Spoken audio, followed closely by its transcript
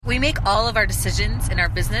we make all of our decisions in our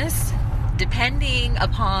business depending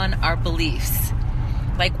upon our beliefs.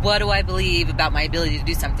 Like, what do I believe about my ability to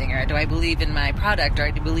do something? Or do I believe in my product?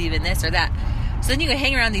 Or do I believe in this or that? So then you go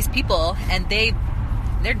hang around these people, and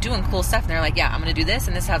they're doing cool stuff. And they're like, yeah, I'm going to do this,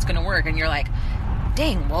 and this is how it's going to work. And you're like,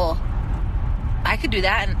 dang, well, I could do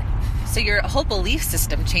that. And so your whole belief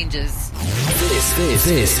system changes.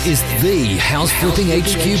 This is the House Flipping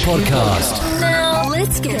HQ podcast. Now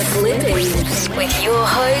let's get flipping with your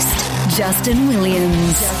host, Justin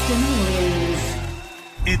Williams.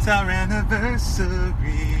 It's our anniversary.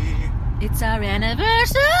 It's our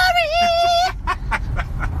anniversary.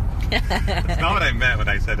 That's not what I meant when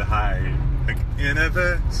I said hi. Like,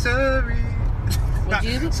 anniversary.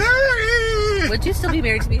 Would you still be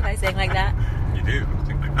married to me if I sang like that? You do.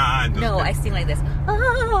 Sing like, no, I sing like this.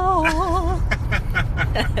 Oh.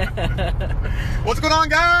 What's going on,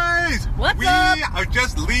 guys? What's up? We are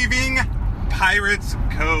just leaving Pirates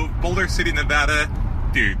Cove, Boulder City, Nevada.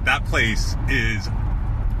 Dude, that place is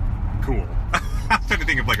cool. I was trying to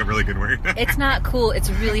think of like a really good word. It's not cool. It's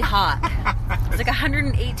really hot. It's like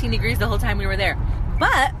 118 degrees the whole time we were there.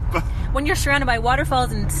 But when you're surrounded by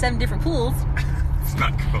waterfalls and 7 different pools, it's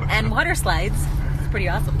not cool. And water slides, it's pretty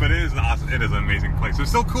awesome. But it is an amazing place.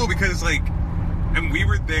 It's so cool because and we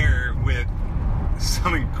were there with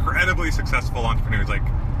some incredibly successful entrepreneurs, like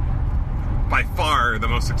by far the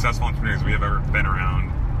most successful entrepreneurs we have ever been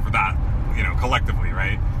around for that, collectively,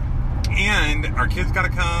 right? And our kids got to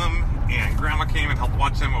come, and grandma came and helped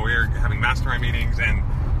watch them while we were having mastermind meetings, and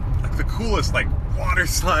like the coolest water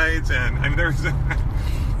slides. And I mean,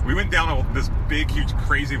 we went down this big, huge,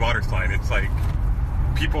 crazy water slide. It's like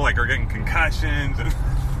people are getting concussions and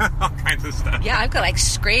all kinds of stuff. Yeah, I've got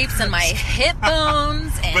scrapes on my hip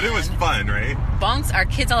bones. And but it was fun, right? Bonks. Our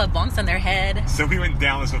kids all have bonks on their head. So we went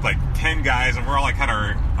down this with 10 guys, and we're all had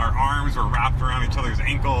our arms were wrapped around each other's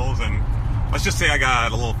ankles, and let's just say I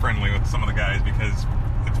got a little friendly with some of the guys because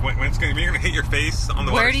when you're going to hit your face on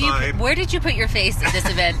the water slide. Where did you put your face at this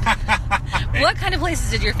event? What kind of places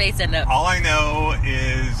did your face end up? All I know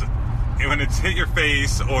is when it's hit your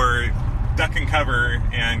face or duck and cover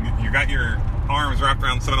and you got your arms wrapped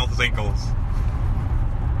around someone else's ankles,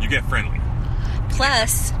 you get friendly.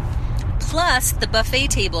 Plus the buffet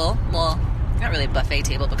table, well, not really a buffet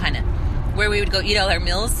table, but kind of, where we would go eat all our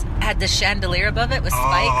meals, had the chandelier above it with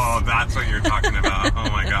spikes. Oh, that's what you're talking about. Oh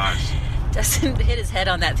my gosh. Justin hit his head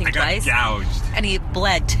on that thing twice. Gouged. And he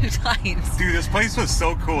bled 2 times. Dude, this place was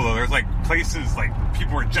so cool, though. There's, places,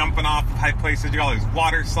 people were jumping off of high places. You got all these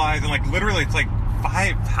water slides. And, literally, it's, 5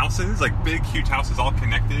 houses, big, huge houses all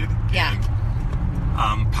connected. Yeah.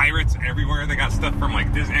 And, pirates everywhere. They got stuff from,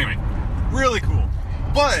 Disney. Anyway, really cool.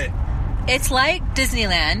 But it's like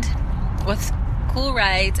Disneyland with cool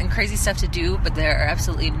rides and crazy stuff to do, but there are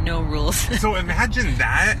absolutely no rules. So imagine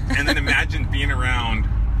that, and then imagine being around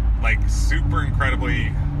super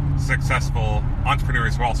incredibly successful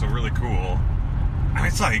entrepreneurs who are also really cool. I mean,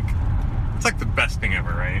 it's like the best thing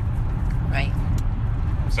ever, right? Right.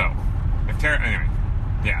 So, if Tara, anyway,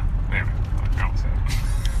 I won't say it.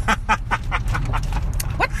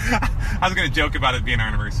 What? I was going to joke about it being our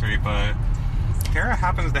anniversary, but Tara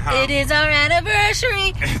happens to have... It is our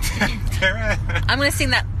anniversary! Tara... I'm going to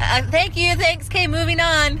sing that. Thank you, thanks, okay, moving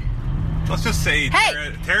on. Let's just say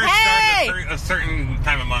Tara started a certain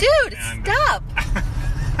time of month. Dude, stop!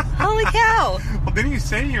 Holy cow! Well, didn't you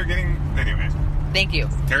say you're getting... Anyway. Thank you.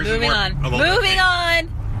 Tara's moving on. Moving on!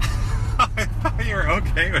 I thought you were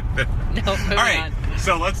okay with it. No, moving on.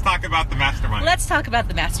 So let's talk about the mastermind.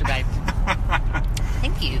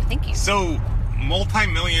 Thank you. So,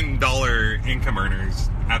 multi-million-dollar income earners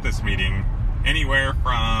at this meeting, anywhere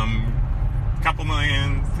from a couple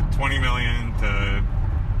million to 20 million to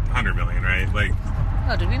 100 million, right?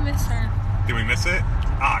 Oh, did we miss her? Did we miss it?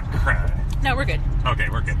 Ah, crap. No, we're good. Okay,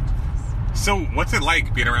 we're good. So, what's it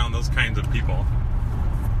like being around those kinds of people?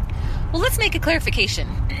 Well, let's make a clarification.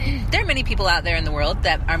 There are many people out there in the world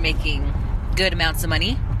that are making good amounts of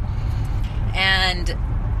money, and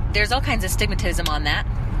there's all kinds of stigmatism on that,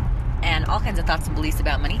 and all kinds of thoughts and beliefs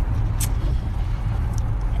about money.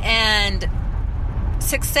 And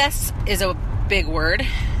success is a big word,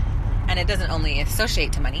 and it doesn't only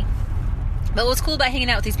associate to money. But what's cool about hanging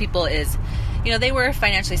out with these people is, they were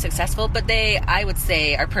financially successful, but they, I would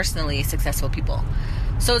say, are personally successful people.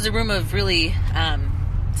 So it's a room of really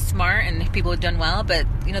smart and people who've done well, but,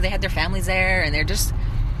 they had their families there, and they're just...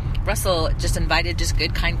 Russell just invited just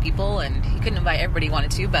good, kind people, and he couldn't invite everybody he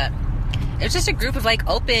wanted to, but it was just a group of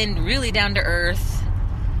open, really down-to-earth,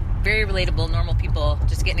 very relatable, normal people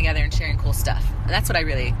just getting together and sharing cool stuff. And that's what I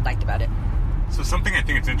really liked about it. So something I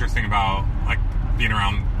think it's interesting about being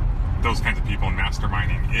around those kinds of people in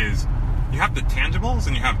masterminding is you have the tangibles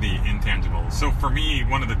and you have the intangibles. So for me,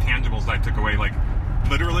 one of the tangibles that I took away, like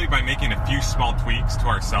literally by making a few small tweaks to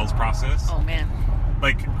our sales process. Oh man.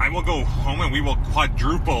 Like I will go home and we will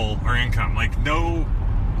quadruple our income. Like no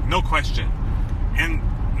question. And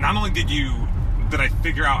not only did I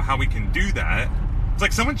figure out how we can do that, it's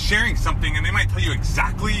like someone sharing something and they might tell you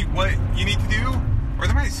exactly what you need to do. Or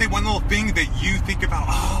they might say one little thing that you think about,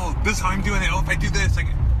 oh, this is how I'm doing it. Oh, if I do this,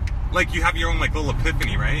 like you have your own like little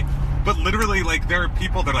epiphany, right? But literally, like there are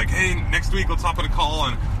people that are like, hey, next week let's hop on a call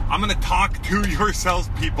and I'm going to talk to your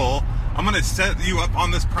salespeople. I'm going to set you up on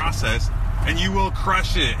this process and you will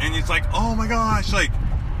crush it. And it's like, oh my gosh, like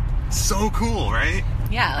so cool, right?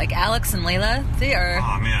 Yeah, like Alex and Layla, they are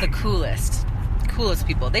the coolest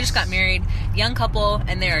people. They just got married, young couple,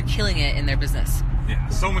 and they are killing it in their business. Yeah,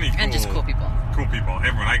 so many and just cool people. Cool people.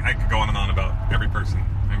 Everyone. I could go on and on about every person.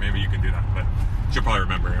 And maybe you can do that, but you'll probably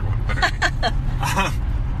remember everyone better than me.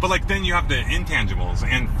 But like then you have the intangibles.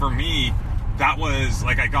 And for me, that was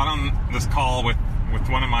like I got on this call with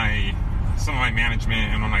some of my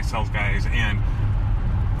management and one of my sales guys, and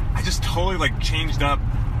I just totally like changed up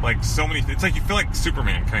like so many it's like you feel like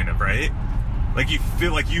Superman kind of, right? Like you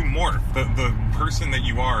feel like you morph. The person that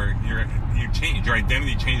you are, you change. Your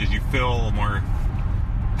identity changes. You feel more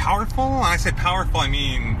powerful. When I say powerful, I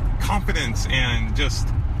mean confidence and just...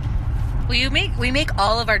 Well, we make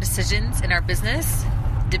all of our decisions in our business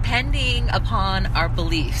depending upon our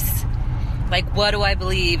beliefs. Like, what do I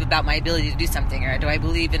believe about my ability to do something? Or do I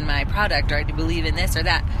believe in my product? Or do I believe in this or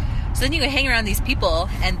that? So then you hang around these people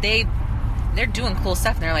and they're doing cool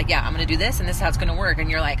stuff. And they're like, yeah, I'm going to do this and this is how it's going to work. And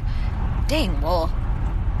you're like, dang, well,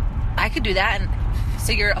 I could do that. And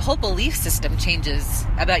so your whole belief system changes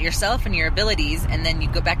about yourself and your abilities. And then you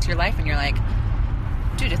go back to your life and you're like,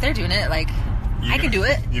 dude, if they're doing it, like, I can do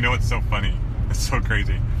it. You know, it's so funny. It's so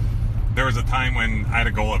crazy. There was a time when I had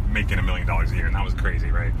a goal of making $1 million a year, and that was crazy,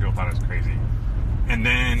 right? People thought it was crazy. And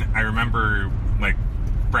then I remember, like,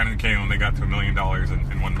 Brandon and Kay, when they got to $1 million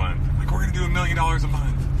in 1 month, like, we're going to do $1 million a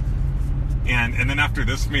month. And then after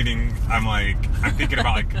this meeting, I'm thinking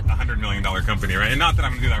about, like, a $100 million company, right? And not that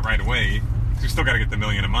I'm going to do that right away. We still got to get the $1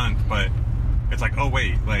 million a month, but it's like, oh,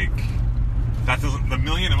 wait, like, the $1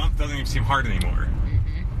 million a month doesn't even seem hard anymore.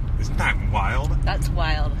 Mm-hmm. Isn't that wild? That's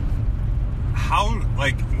wild. How,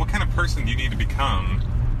 like, what kind of person do you need to become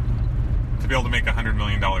to be able to make $100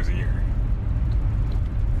 million a year?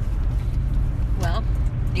 Well,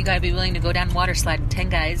 you gotta be willing to go down a water slide with 10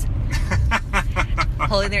 guys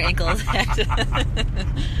holding their ankles.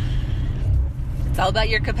 It's all about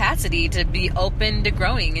your capacity to be open to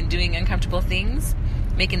growing and doing uncomfortable things,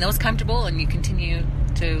 making those comfortable, and you continue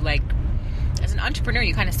to, like, as an entrepreneur,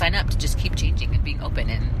 you kind of sign up to just keep changing and being open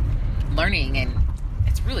and learning, and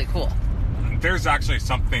it's really cool. There's actually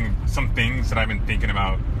some things that I've been thinking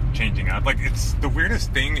about changing up. Like, it's the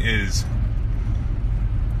weirdest thing is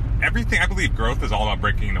everything. I believe growth is all about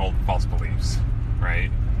breaking old false beliefs,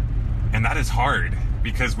 right? And that is hard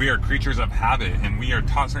because we are creatures of habit and we are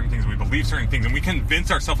taught certain things, we believe certain things, and we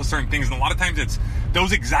convince ourselves of certain things. And a lot of times it's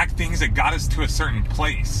those exact things that got us to a certain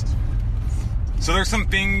place. So there's some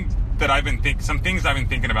things I've been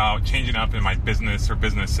thinking about changing up in my business or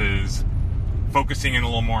businesses, focusing in a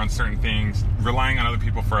little more on certain things, relying on other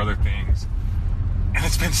people for other things. And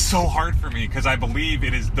it's been so hard for me because I believe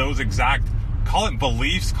it is those exact, call it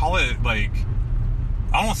beliefs, call it like,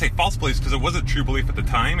 I don't want to say false beliefs because it was a true belief at the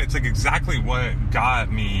time. It's like exactly what got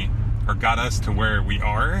me or got us to where we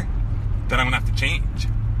are that I'm going to have to change.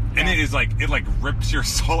 And it is like, it like rips your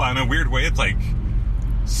soul out in a weird way. It's like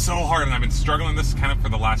so hard. And I've been struggling this kind of for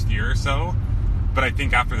the last year or so. But I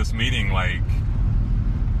think after this meeting, like,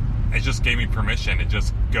 it just gave me permission to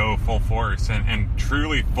just go full force and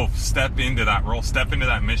truly step into that role, step into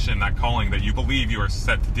that mission, that calling that you believe you are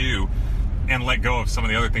set to do, and let go of some of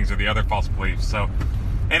the other things or the other false beliefs. So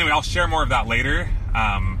anyway, I'll share more of that later.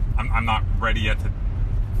 I'm not ready yet to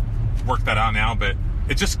work that out now, but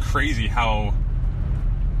it's just crazy how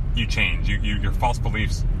you change. Your false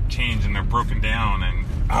beliefs change and they're broken down, and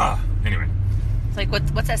anyway. It's like,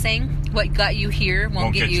 what's that saying? What got you here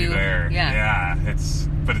won't get you there. Yeah.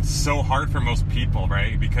 But it's so hard for most people,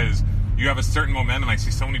 right? Because you have a certain momentum. I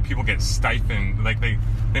see so many people get stifled. Like they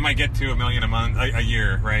might get to $1 million a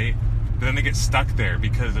year, right? But then they get stuck there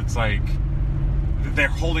because it's like they're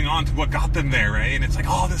holding on to what got them there, right? And it's like,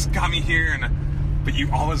 oh, this got me here. But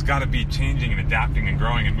you always got to be changing and adapting and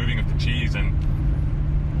growing and moving with the cheese. And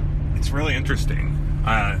it's really interesting.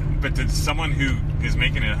 But to someone who is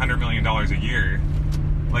making $100 million a year,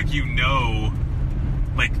 like,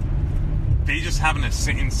 like, they just have an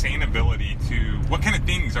insane ability to, what kind of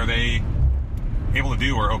things are they able to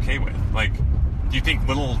do or okay with? Like, do you think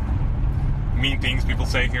little mean things people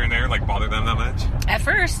say here and there like bother them that much? At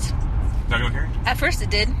first. Not going here? At first it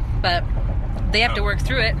did, but they have to work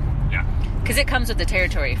through it. Yeah. Because it comes with the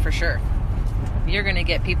territory, for sure. You're going to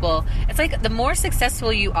get people... It's like the more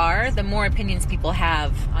successful you are, the more opinions people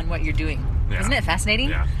have on what you're doing. Yeah. Isn't it fascinating?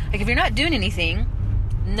 Yeah. Like, if you're not doing anything,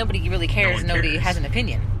 nobody really cares. Nobody has an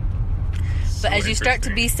opinion. But as you start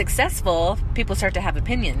to be successful, people start to have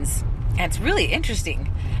opinions. And it's really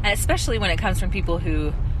interesting. And especially when it comes from people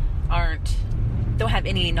who don't have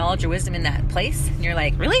any knowledge or wisdom in that place. And you're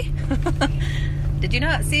like, really? Did you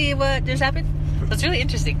not see what just happened? That's really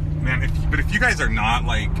interesting. Man, if you guys are not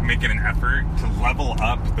like making an effort to level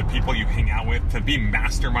up the people you hang out with, to be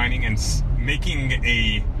masterminding and making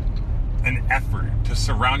an effort to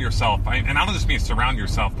surround yourself, and I don't just mean surround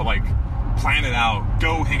yourself, but like plan it out,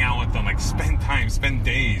 go hang out with them, like spend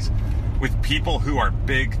days with people who are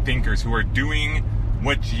big thinkers, who are doing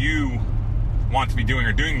what you want to be doing,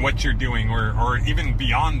 or doing what you're doing, or even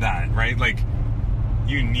beyond that, right? Like,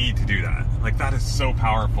 you need to do that. Like, that is so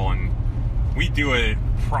powerful, and we do it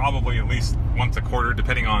probably at least once a quarter,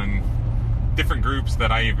 depending on different groups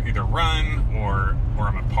that I either run or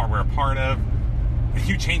we're a part of.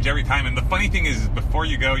 You change every time, and the funny thing is, before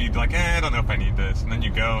you go, you'd be like, I don't know if I need this, and then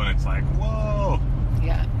you go, and it's like, whoa.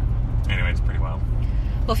 Yeah. Anyway, it's pretty wild.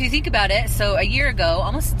 Well, if you think about it, so a year ago,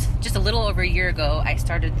 almost just a little over a year ago, I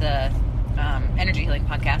started the Energy Healing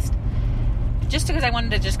Podcast, just because I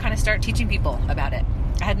wanted to just kind of start teaching people about it.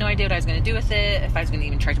 I had no idea what I was going to do with it, if I was going to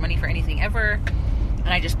even charge money for anything ever, and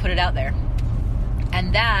I just put it out there.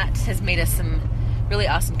 And that has made us some really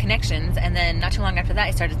awesome connections. And then not too long after that,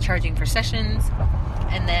 I started charging for sessions.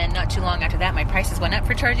 And then not too long after that, my prices went up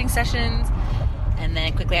for charging sessions. And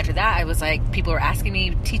then quickly after that, I was like, people were asking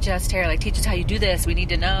me, teach us, Tara, like, teach us how you do this. We need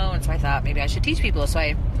to know. And so I thought maybe I should teach people. So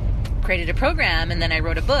I created a program, and then I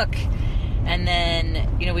wrote a book. And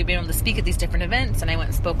then, we've been able to speak at these different events. And I went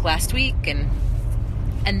and spoke last week.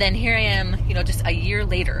 And then here I am, just a year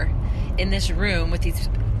later in this room with these,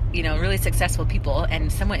 really successful people,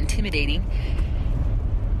 and somewhat intimidating.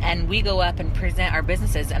 And we go up and present our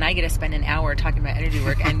businesses, and I get to spend an hour talking about energy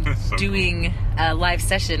work and so doing a live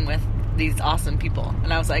session with these awesome people.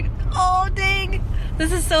 And I was like, oh, dang,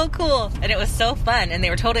 this is so cool. And it was so fun, and they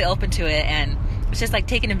were totally open to it. And it's just like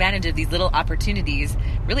taking advantage of these little opportunities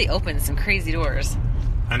really opens some crazy doors.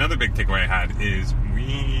 Another big takeaway I had is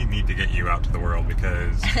we need to get you out to the world,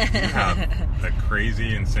 because you have a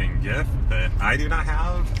crazy, insane gift that I do not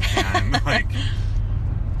have. And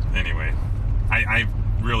anyway, I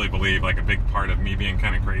really believe like a big part of me being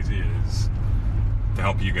kind of crazy is to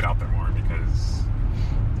help you get out there more, because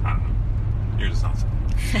I don't know, you're just awesome.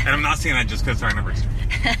 And I'm not saying that just because our anniversary.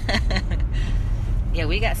 Yeah,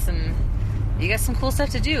 you got some cool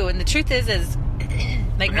stuff to do, and the truth is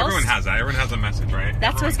like everyone has that. Everyone has a message, right?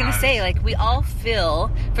 That's what I was going to say. Like, we all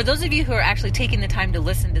feel, for those of you who are actually taking the time to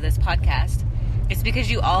listen to this podcast, it's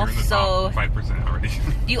because you also 5% already.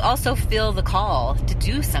 You also feel the call to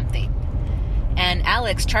do something. And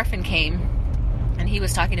Alex Charfin came, and he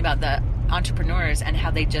was talking about the entrepreneurs and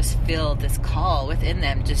how they just feel this call within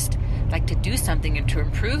them, just like to do something and to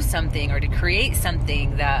improve something or to create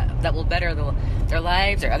something that will better their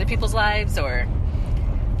lives or other people's lives.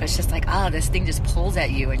 But it's just like, this thing just pulls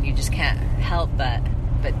at you, and you just can't help but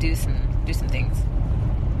do some things.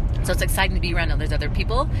 So it's exciting to be around all those other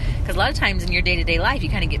people, because a lot of times in your day-to-day life, you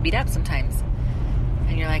kind of get beat up sometimes,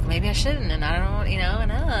 and you're like, maybe I shouldn't, and I don't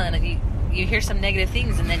know, and you hear some negative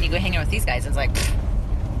things, and then you go hang out with these guys, and it's like,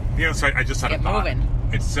 so I just had a thought. Moving.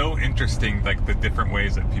 It's so interesting, like the different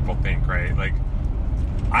ways that people think, right? Like,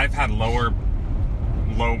 I've had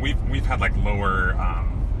we've had like lower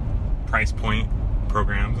price point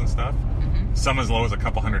programs and stuff. Mm-hmm. Some as low as a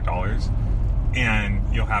couple $100,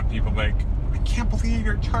 and you'll have people like, I can't believe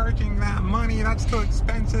you're charging that money, that's too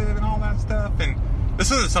expensive, and all that stuff. And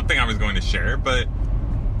this isn't something I was going to share, but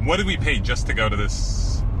what did we pay just to go to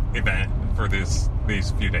this event for these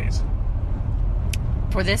few days?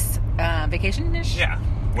 For this vacation-ish? Yeah.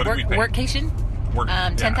 What did we pay? Workcation?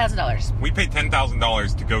 $10,000. We paid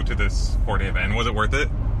 $10,000 to go to this 4-day event. Was it worth it?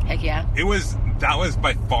 Heck yeah. That was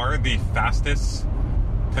by far the fastest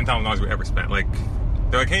 $10,000 we ever spent. Like,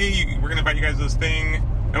 they're like, hey, we're going to invite you guys to this thing.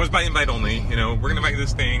 It was by invite only, we're going to invite you to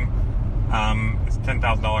this thing. It's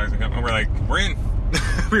 $10,000. And we're like, we're in.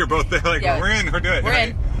 We were both there like, yeah, we're in, we're doing it. We're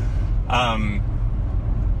right? In.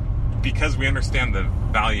 Because we understand the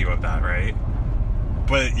value of that, right?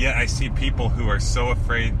 But yeah, I see people who are so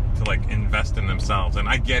afraid to like invest in themselves. And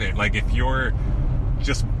I get it. Like, if you're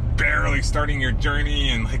just barely starting your journey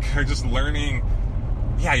and like are just learning,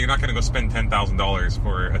 yeah, you're not going to go spend $10,000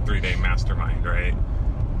 for a 3-day mastermind, right?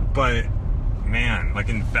 But man, like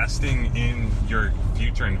investing in your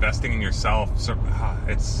future, investing in yourself, so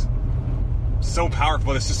it's so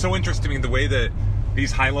powerful. It's just so interesting to me the way that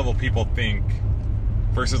these high-level people think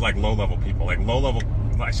versus like low-level people. Like low-level,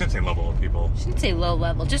 I shouldn't say low-level people. I shouldn't say low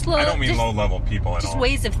level. Just low. I don't mean low-level people at all. Just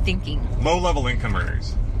ways of thinking. Low-level income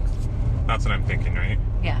earners. That's what I'm thinking, right?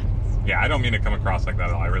 Yeah. Yeah, I don't mean to come across like that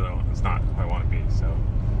at all. I really don't. It's not who I want to be, so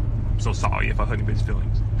I'm so sorry if I hurt anybody's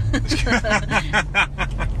feelings.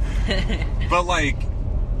 But like,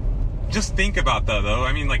 just think about that though.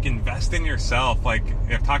 I mean, like, invest in yourself. Like,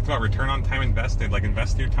 I've talked about return on time invested. Like,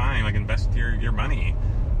 invest your time. Like, invest your money.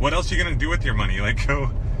 What else are you gonna do with your money? Like, go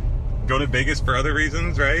to Vegas for other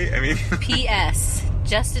reasons, right? I mean. P.S.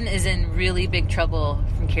 Justin is in really big trouble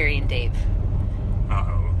from Carrie and Dave.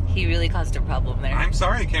 Uh-oh. He really caused a problem there. I'm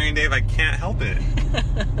sorry, Carrie and Dave. I can't help it.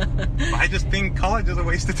 I just think college is a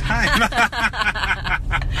waste of time.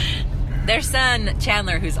 Their son,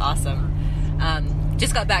 Chandler, who's awesome,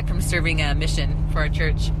 just got back from serving a mission for our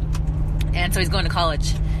church. And so he's going to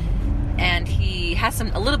college. And he has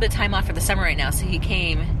a little bit of time off for the summer right now, so he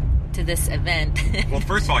came to this event. Well,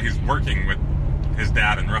 first of all, he's working with his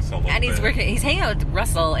dad and Russell a little and he's bit. he's hanging out with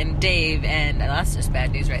Russell and Dave, and that's just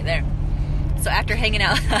bad news right there. So after hanging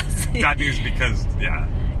out with us... Bad news because, yeah,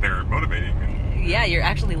 they're motivating. Yeah, you're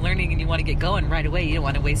actually learning and you want to get going right away. You don't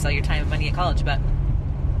want to waste all your time and money at college, but...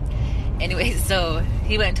 Anyway, so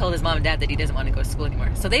he went and told his mom and dad that he doesn't want to go to school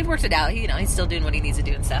anymore. So they've worked it out. He's still doing what he needs to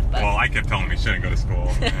do and stuff. But... Well, I kept telling him he shouldn't go to school.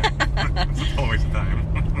 It's a total waste of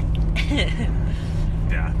time.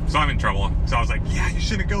 Yeah, so I'm in trouble. So I was like, yeah, you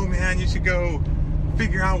shouldn't go, man. You should go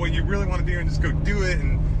figure out what you really want to do and just go do it.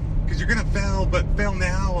 And because you're going to fail, but fail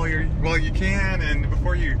now while you can and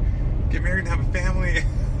before you get married and have a family.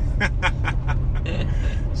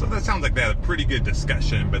 So that sounds like they had a pretty good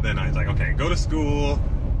discussion. But then I was like, okay, go to school.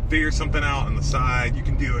 Figure something out on the side. You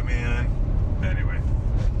can do it, man. Anyway,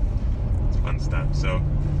 it's fun stuff. So,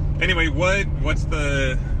 anyway, what's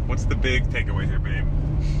the big takeaway here, babe?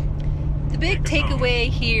 The big takeaway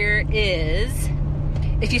here is,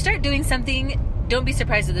 if you start doing something, don't be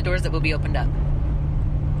surprised at the doors that will be opened up.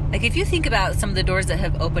 Like, if you think about some of the doors that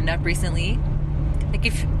have opened up recently, like,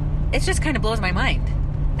 it just kind of blows my mind.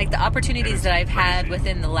 Like, the opportunities that I've had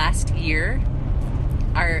within the last year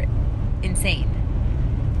are insane.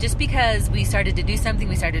 Just because we started to do something,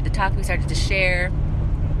 we started to talk, we started to share.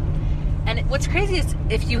 And what's crazy is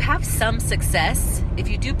if you have some success, if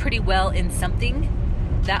you do pretty well in something,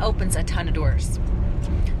 that opens a ton of doors.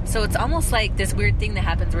 So it's almost like this weird thing that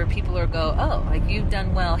happens where people will go, oh, like, you've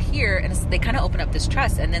done well here, and they kind of open up this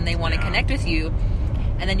trust, and then they want to connect with you,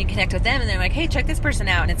 and then you connect with them, and they're like, hey, check this person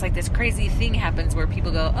out, and it's like this crazy thing happens where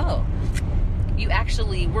people go, oh, you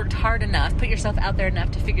actually worked hard enough, put yourself out there enough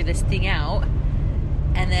to figure this thing out.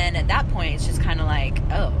 And then at that point, it's just kind of like,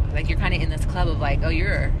 oh, like, you're kind of in this club of like, oh,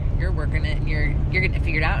 you're working it and you're getting it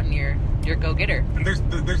figured out and you're a go-getter. And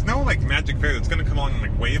there's no like magic fairy that's going to come along and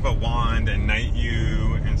like wave a wand and knight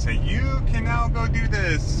you and say you can now go do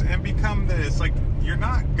this and become this. Like, you're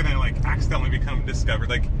not going to like accidentally become discovered.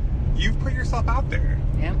 Like, you've put yourself out there.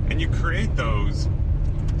 Yeah. And you create those.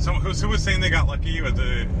 So who was saying they got lucky? Was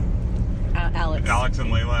it Alex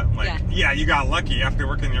and Layla? Like, yeah, you got lucky after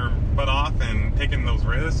working your butt off and taking those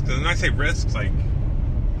risks. And when I say risks, like,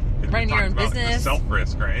 running your own business, the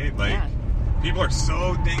self-risk, right? Like, people are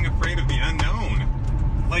so dang afraid of the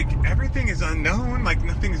unknown. Like, everything is unknown. Like,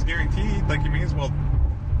 nothing is guaranteed. Like, you may as well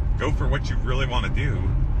go for what you really want to do.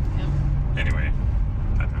 Yeah. Anyway,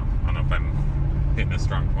 I don't know if I'm hitting a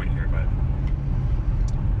strong point here, but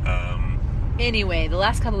anyway, the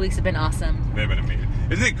last couple of weeks have been awesome. They've been amazing.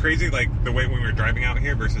 Isn't it crazy, like, the way when we were driving out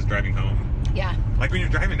here versus driving home? Yeah. Like, when you're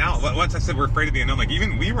driving out, once I said we're afraid of the unknown, like,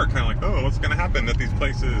 even we were kind of like, oh, what's going to happen at these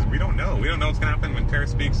places? We don't know. We don't know what's going to happen when Tara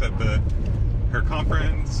speaks at her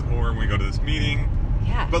conference or when we go to this meeting.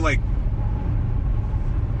 Yeah. But, like,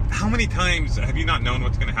 how many times have you not known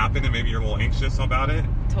what's going to happen and maybe you're a little anxious about it?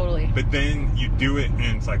 Totally. But then you do it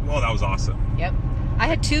and it's like, whoa, that was awesome. Yep. I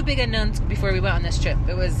had two big unknowns before we went on this trip.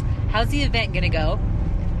 It was, how's the event going to go?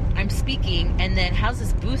 I'm speaking, and then how's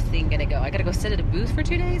this booth thing going to go? I got to go sit at a booth for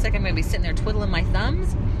 2 days? Like, I'm going to be sitting there twiddling my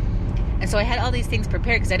thumbs? And so I had all these things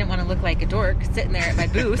prepared because I didn't want to look like a dork sitting there at my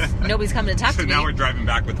booth. Nobody's coming to talk to me. So now we're driving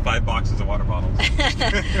back with 5 boxes of water bottles.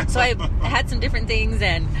 So I had some different things,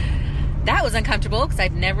 and that was uncomfortable because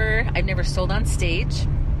I've never sold on stage.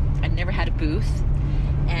 I've never had a booth.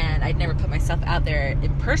 And I'd never put myself out there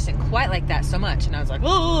in person quite like that so much. And I was like,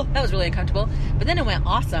 oh, that was really uncomfortable. But then it went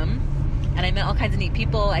awesome. And I met all kinds of neat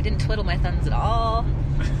people. I didn't twiddle my thumbs at all.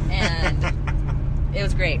 And it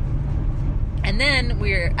was great. And then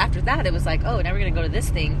after that, it was like, oh, now we're going to go to this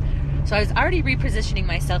thing. So I was already repositioning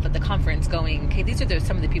myself at the conference going, okay, these are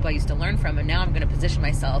some of the people I used to learn from, and now I'm going to position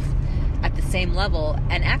myself at the same level.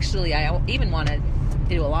 And actually, I even want to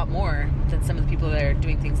do a lot more than some of the people that are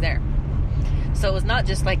doing things there. So it was not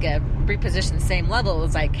just like a reposition same level. It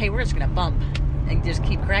was like, hey, we're just going to bump and just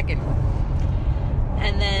keep cracking.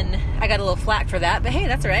 And then I got a little flack for that, but hey,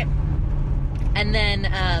 that's all right. And then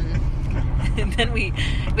and then we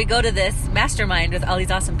go to this mastermind with all these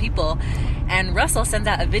awesome people, and Russell sends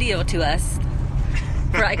out a video to us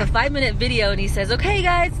for like a 5-minute video, and he says, okay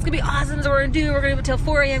guys, it's gonna be awesome. So we're gonna go till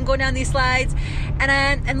 4 a.m. going down these slides,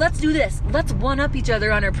 and let's do this. Let's one up each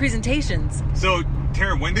other on our presentations. So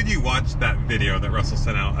Tara, when did you watch that video that Russell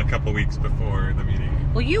sent out a couple weeks before the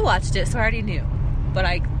meeting? Well, you watched it, so I already knew, but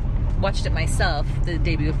I watched it myself the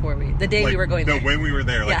day before we were going there. No, when we were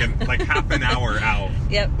there, like half an hour out.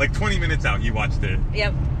 Yep. Like 20 minutes out, you watched it.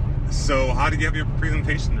 Yep. So how did you have your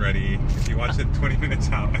presentation ready if you watched it 20 minutes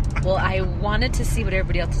out? Well, I wanted to see what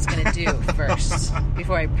everybody else was going to do first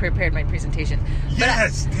before I prepared my presentation.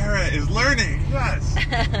 Yes, Tara is learning. Yes.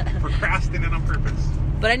 Procrastinating on purpose.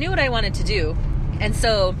 But I knew what I wanted to do. And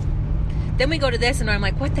so then we go to this, and I'm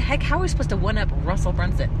like, what the heck? How are we supposed to one-up Russell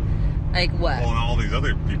Brunson? Like what? Well, and all these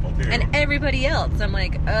other people too. And everybody else. I'm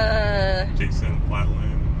like, Jason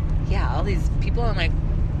Flatland. Yeah, all these people. I'm like,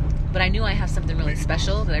 but I knew I have something really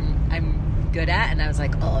special that I'm good at, and I was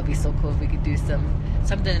like, oh, it'd be so cool if we could do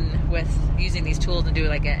something with using these tools and do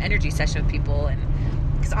like an energy session with people. And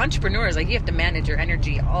because entrepreneurs, like, you have to manage your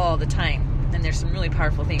energy all the time, and there's some really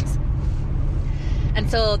powerful things.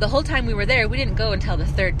 And so the whole time we were there, we didn't go until the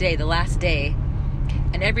third day, the last day.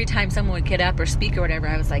 And every time someone would get up or speak or whatever,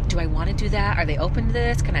 I was like, do I want to do that? Are they open to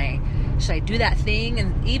this? Should I do that thing?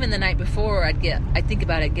 And even the night before, I'd think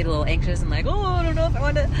about it, get a little anxious and like, oh, I don't know if I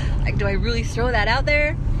want to, like, do I really throw that out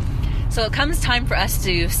there? So it comes time for us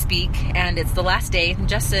to speak, and it's the last day.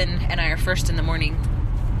 Justin and I are first in the morning.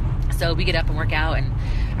 So we get up and work out and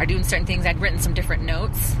are doing certain things. I'd written some different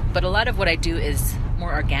notes, but a lot of what I do is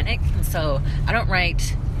more organic. And so I don't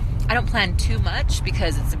plan too much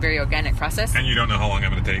because it's a very organic process. And you don't know how long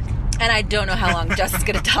I'm going to take. And I don't know how long Justin's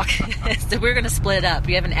going to talk. So we're going to split it up.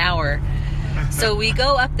 We have an hour. So we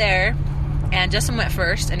go up there, and Justin went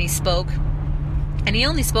first, and he spoke. And he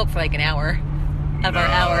only spoke for like an hour of our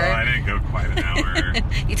hour. I didn't go quite an hour.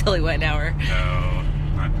 You totally went an hour. No,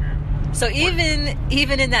 not true. So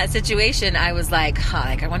even in that situation, I was like,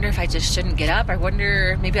 I wonder if I just shouldn't get up. I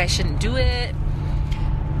wonder, maybe I shouldn't do it.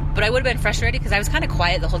 But I would have been frustrated because I was kind of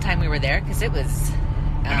quiet the whole time we were there because it was...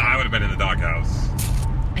 and I would have been in the doghouse.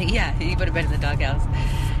 Yeah, he would have been in the doghouse.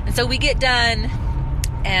 And so we get done,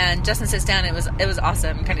 and Justin sits down. It was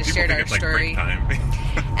awesome. Kind of People shared think our it's story. Like break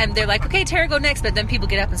time. And they're like, okay, Tara, go next. But then people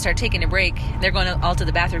get up and start taking a break. They're going all to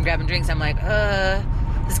the bathroom grabbing drinks. I'm like,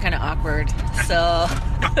 this is kind of awkward. So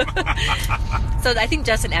so I think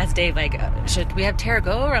Justin asked Dave, like, should we have Tara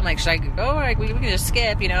go? Or I'm like, should I go? Or like, we can just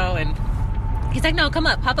skip, and... he's like, no, come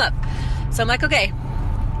up, hop up. So I'm like, okay.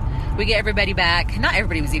 We get everybody back. Not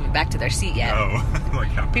everybody was even back to their seat yet. No.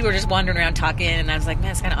 People were just wandering around talking, and I was like,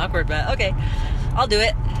 man, it's kind of awkward, but okay, I'll do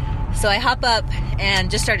it. So I hop up and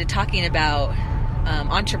just started talking about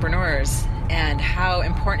entrepreneurs and how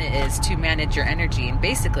important it is to manage your energy. And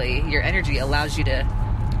basically, your energy allows you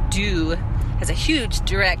to has a huge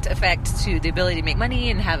direct effect to the ability to make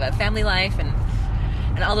money and have a family life and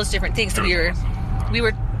all those different things. So we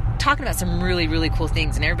were talking about some really, really cool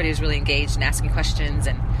things, and everybody was really engaged and asking questions.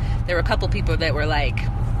 And there were a couple people that were like,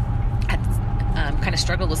 kind of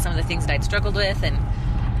struggled with some of the things that I'd struggled with. And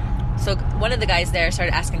so one of the guys there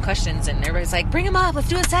started asking questions, and everybody's like, bring him up, let's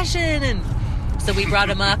do a session. And so we brought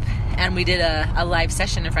him up, and we did a live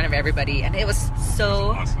session in front of everybody, and it was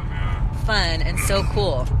so awesome, yeah. fun and so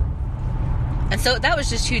cool. And so that was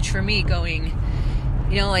just huge for me, going,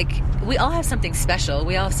 like, we all have something special.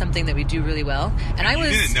 We all have something that we do really well. And I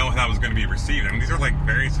didn't know how that was going to be received. I mean, these are like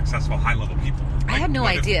very successful, high-level people. I had no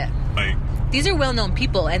idea. These are well-known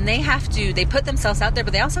people, and they put themselves out there,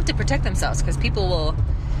 but they also have to protect themselves because people will,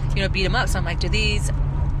 beat them up. So I'm like, do these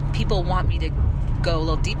people want me to go a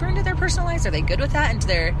little deeper into their personal lives? Are they good with that, into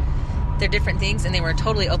their different things? And they were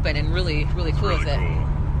totally open and really, really cool with it.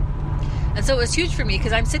 And so it was huge for me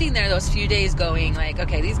because I'm sitting there those few days going like,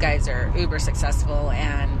 okay, these guys are uber successful,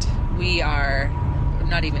 and we are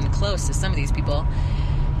not even close to some of these people.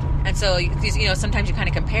 And so, sometimes you kind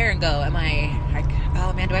of compare and go, am I like,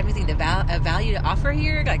 oh man, do I have anything of value to offer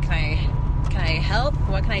here? Like, can I help?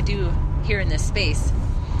 What can I do here in this space?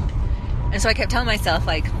 And so I kept telling myself,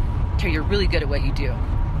 like, you're really good at what you do.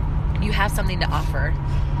 You have something to offer.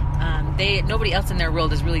 Nobody else in their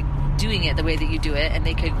world is really doing it the way that you do it, and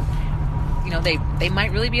they could, you know, they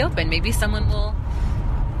might really be open. Maybe someone will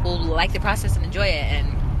like the process and enjoy it.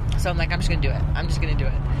 And so I'm like, I'm just going to do it. I'm just going to do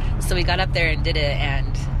it. So we got up there and did it,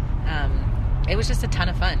 and it was just a ton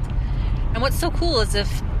of fun. And what's so cool is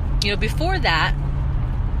if, you know, before that,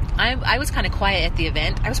 I was kind of quiet at the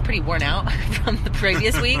event. I was pretty worn out from the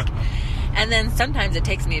previous week. And then sometimes it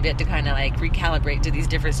takes me a bit to kind of like recalibrate to these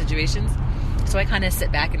different situations. So I kind of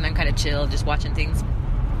sit back and I'm kind of chill, just watching things.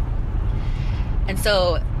 And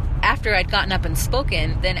so after I'd gotten up and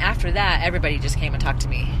spoken, then after that, everybody just came and talked to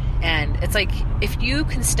me. And it's like, if you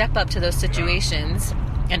can step up to those situations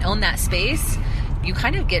and own that space, you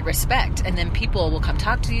kind of get respect. And then people will come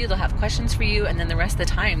talk to you, they'll have questions for you, and then the rest of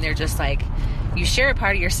the time, they're just like, you share a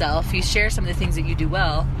part of yourself, you share some of the things that you do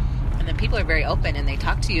well, and then people are very open, and they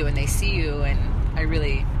talk to you, and they see you, and I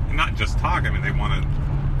really... And not just talk, I mean, they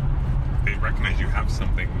recognize you have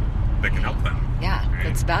something that can help them. Yeah, right?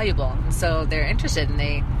 It's valuable. And so they're interested, and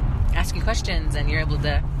they ask you questions, and you're able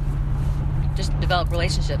to just develop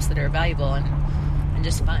relationships that are valuable and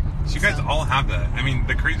just fun. So you guys all have that. I mean,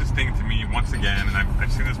 the craziest thing to me, once again, and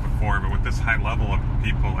I've seen this before, but with this high level of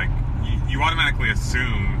people, like, you automatically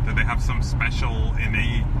assume that they have some special,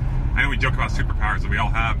 innate... I know we joke about superpowers that we all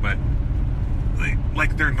have, but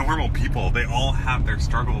like they're normal people. They all have their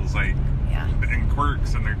struggles, like, and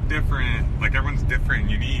quirks, and they're different. Like, everyone's different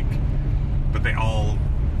and unique, but they all,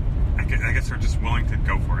 I guess they're just willing to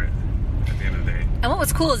go for it at the end of the day. And what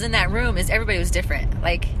was cool is in that room is everybody was different.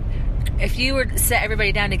 Like, if you were to set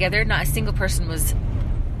everybody down together, not a single person was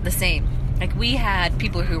the same. Like, we had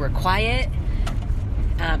people who were quiet,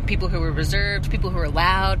 people who were reserved, people who were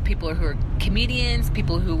loud, people who were comedians,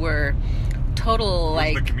 people who were total, Who's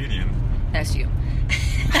like... the comedian? That's you.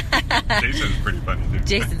 Jason's pretty funny, too.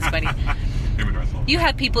 Jason's funny. Him and Russell. You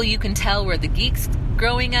had people you can tell were the geeks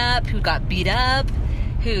growing up, who got beat up,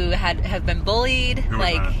 who have been bullied. Who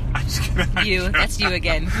like, I'm just kidding. you. That's you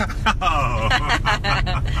again. Oh.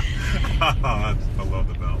 I love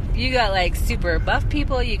the bell. You got, like, super buff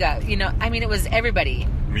people. You got, you know, I mean, it was everybody.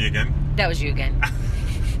 Me again? That was you again.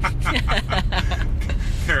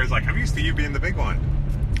 Kara's like, I'm used to you being the big one.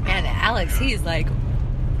 And Alex, he's like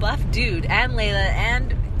buff dude, and Layla,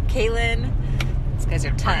 and Kaylin. These guys are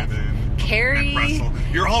tough. Brandon, Carrie, and Russell.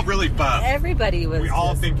 You're all really buff. Everybody was. We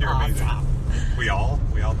all think you're awesome. amazing. We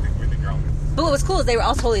think you're all good. But what was cool is they were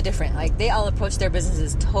all totally different. Like, they all approached their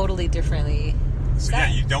businesses totally differently. So yeah,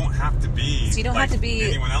 you don't have to be. So you don't like have to be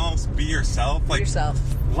anyone else. Be yourself. Be like, yourself.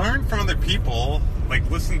 Learn from other people. Like,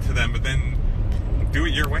 listen to them, but then do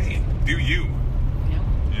it your way. Do you. Yeah.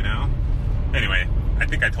 You know. Anyway, I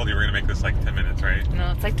think I told you we're gonna make this like 10 minutes, right?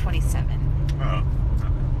 No, it's like 27. Oh.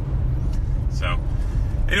 So,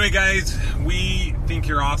 anyway, guys, we think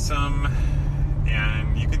you're awesome,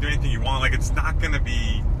 and you can do anything you want. Like, it's not gonna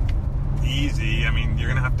be easy. I mean, you're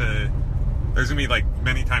gonna have to. There's gonna be like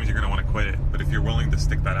many times you're gonna want to quit, but if you're willing to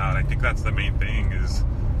stick that out, I think that's the main thing. Is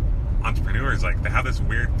entrepreneurs, like, they have this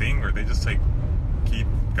weird thing where they just like keep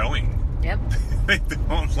going. Yep. They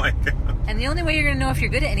don't like it. And the only way you're going to know if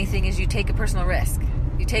you're good at anything is you take a personal risk.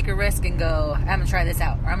 You take a risk and go, I'm going to try this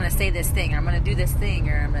out, or I'm going to say this thing, or I'm going to do this thing,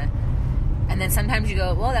 or I'm going to... And then sometimes you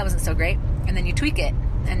go, well, that wasn't so great. And then you tweak it.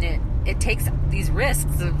 And it takes these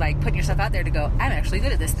risks of, like, putting yourself out there to go, I'm actually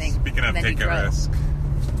good at this thing. Speaking of take a risk,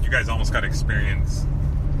 you guys almost got experience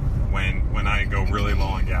when I go really low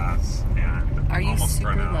on gas and are you almost super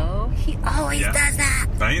run out. low? He always does that.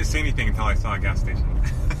 But I didn't say anything until I saw a gas station.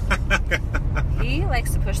 He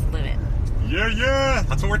likes to push the limit. Yeah.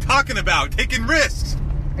 That's what we're talking about. Taking risks.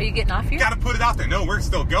 Are you getting off here? Gotta put it out there. No, we're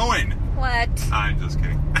still going. What? I'm just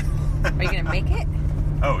kidding. Are you going to make it?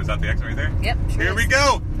 Oh, is that the exit right there? Yep. Sure Here is. we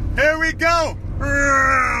go. Here we go.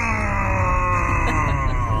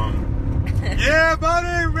 Yeah,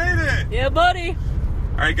 buddy. Made it. Yeah, buddy.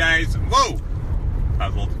 All right, guys. Whoa. That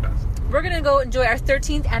was a little too fast. We're going to go enjoy our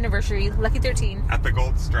 13th anniversary, Lucky 13. At the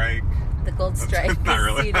Gold Strike. The Gold Strike Not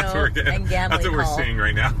really. Casino That's what we're and Gambling That's what we're Hall. seeing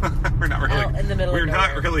right now. We're not really. Out in the middle of We're not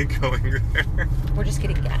nowhere. really going there. We're just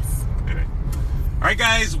getting gas. Anyway. All right,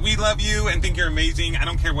 guys. We love you and think you're amazing. I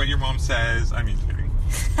don't care what your mom says. I mean, kidding.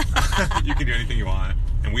 You can do anything you want.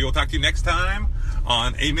 And we will talk to you next time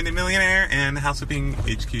on 8 Minute Millionaire and House Flipping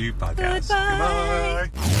HQ podcast.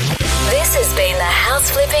 Goodbye. This has been the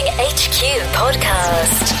House Flipping HQ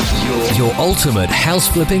podcast. Your ultimate house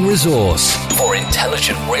flipping resource for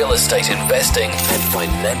intelligent real estate investing and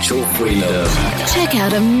financial freedom. Check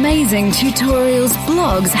out amazing tutorials,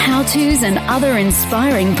 blogs, how-tos, and other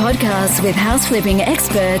inspiring podcasts with house flipping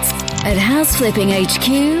experts at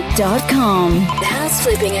houseflippinghq.com.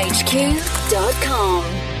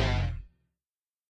 houseflippinghq.com.